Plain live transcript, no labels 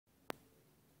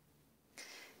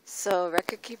So,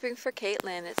 record keeping for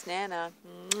Kaitlyn, it's Nana.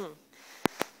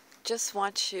 Just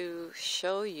want to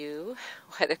show you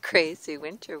what a crazy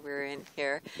winter we're in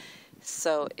here.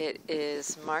 So it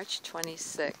is March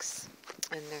 26th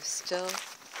and there's still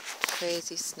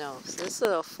crazy snow. So this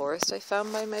little forest I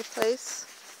found by my place.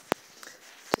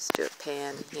 Just do a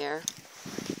pan here.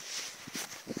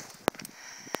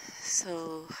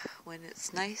 So when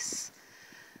it's nice,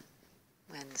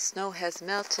 when the snow has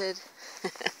melted,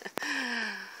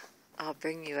 I'll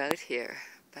bring you out here,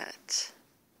 but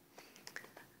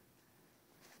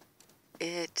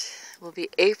it will be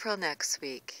April next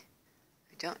week.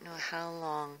 I don't know how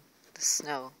long the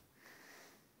snow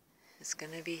is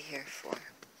going to be here for.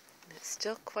 And it's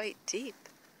still quite deep.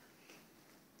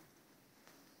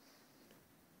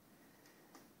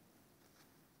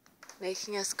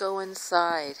 Making us go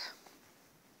inside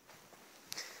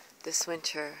this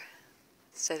winter.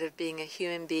 Instead of being a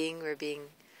human being, we're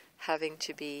having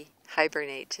to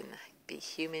hibernate and be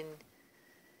human.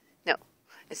 No,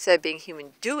 instead of being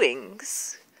human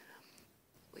doings,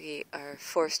 we are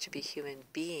forced to be human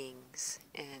beings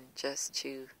and just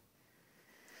to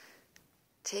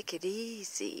take it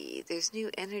easy. There's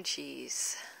new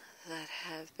energies that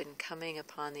have been coming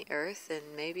upon the earth,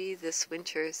 and maybe this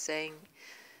winter is saying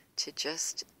to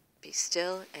just be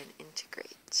still and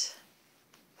integrate.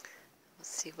 We'll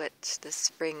see what the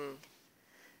spring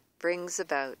brings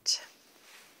about.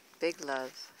 Big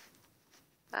love.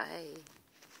 Bye.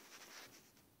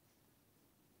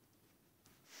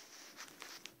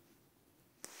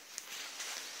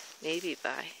 Maybe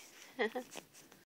bye.